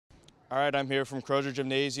All right, I'm here from Crozier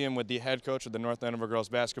Gymnasium with the head coach of the North Andover girls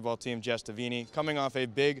basketball team, Jess Deveny, coming off a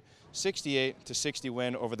big 68-60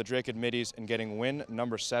 win over the Dracut Middies and getting win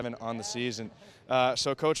number 7 on the season.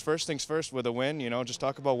 So, Coach, first things first with a win, just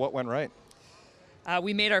talk about what went right.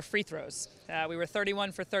 We made our free throws. We were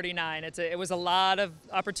 31 for 39. It was a lot of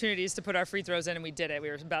opportunities to put our free throws in, and we did it. We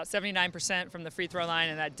were about 79% from the free throw line,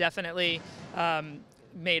 and that definitely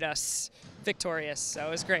made us victorious. So it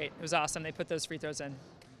was great. It was awesome. They put those free throws in.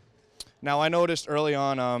 Now, I noticed early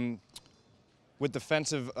on with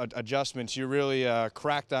defensive adjustments, you really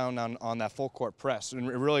cracked down on that full court press, and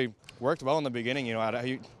it really worked well in the beginning. I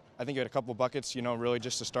think you had a couple buckets, really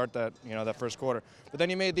just to start that, that first quarter. But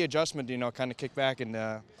then you made the adjustment, kind of kick back in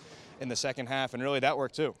the second half, and really that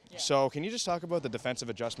worked too. Yeah. So can you just talk about the defensive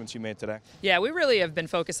adjustments you made today? Yeah, we really have been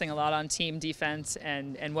focusing a lot on team defense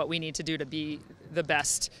and what we need to do to be the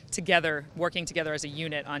best together, working together as a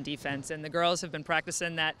unit on defense. And the girls have been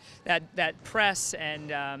practicing that press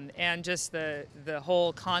and just the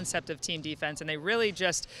whole concept of team defense. And they really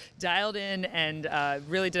just dialed in and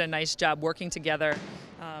really did a nice job working together,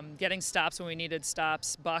 getting stops when we needed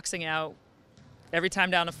stops, boxing out every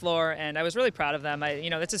time down the floor, and I was really proud of them.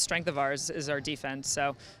 That's a strength of ours, is our defense,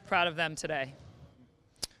 so proud of them today.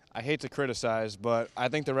 I hate to criticize, but I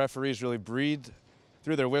think the referees really breathed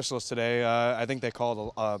through their whistles today. I think they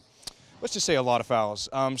called, let's just say, a lot of fouls.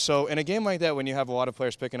 So in a game like that, when you have a lot of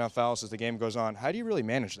players picking up fouls as the game goes on, how do you really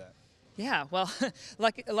manage that? Yeah, well,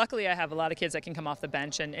 luckily I have a lot of kids that can come off the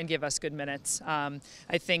bench and give us good minutes. I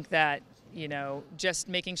think that, just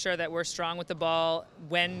making sure that we're strong with the ball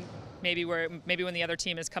when maybe when the other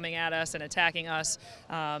team is coming at us and attacking us,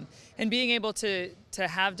 and being able to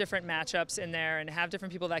have different matchups in there and have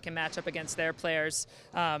different people that can match up against their players.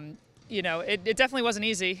 It definitely wasn't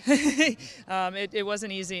easy. It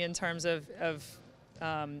wasn't easy in terms of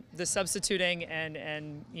the substituting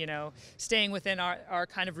and staying within our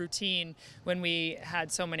kind of routine when we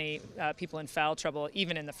had so many people in foul trouble,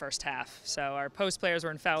 even in the first half. So our post players were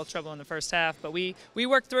in foul trouble in the first half, but we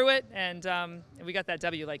worked through it, and we got that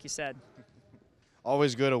W, like you said.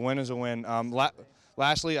 Always good. A win is a win.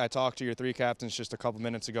 Lastly, I talked to your 3 captains just a couple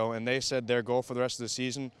minutes ago, and they said their goal for the rest of the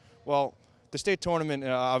season, well, the state tournament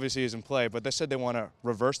obviously is in play, but they said they want to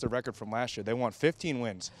reverse the record from last year. They want 15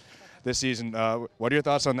 wins this season. What are your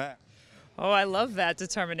thoughts on that? Oh, I love that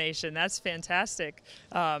determination. That's fantastic.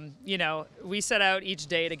 We set out each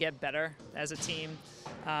day to get better as a team,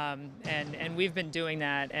 and we've been doing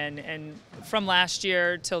that. And from last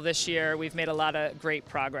year till this year, we've made a lot of great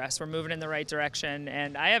progress. We're moving in the right direction,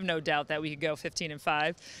 and I have no doubt that we could go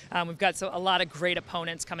 15-5. We've got a lot of great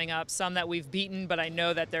opponents coming up, some that we've beaten, but I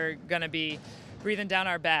know that they're going to be breathing down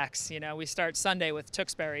our backs. We start Sunday with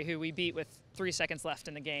Tewksbury, who we beat with 3 seconds left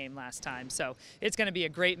in the game last time. So it's going to be a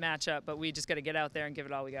great matchup, but we just got to get out there and give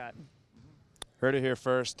it all we got. Heard it here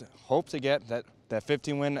first. Hope to get that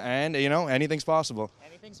 15 win, and anything's possible.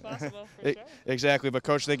 Anything's possible, for sure. Exactly. But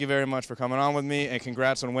Coach, thank you very much for coming on with me, and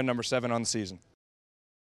congrats on win number 7 on the season.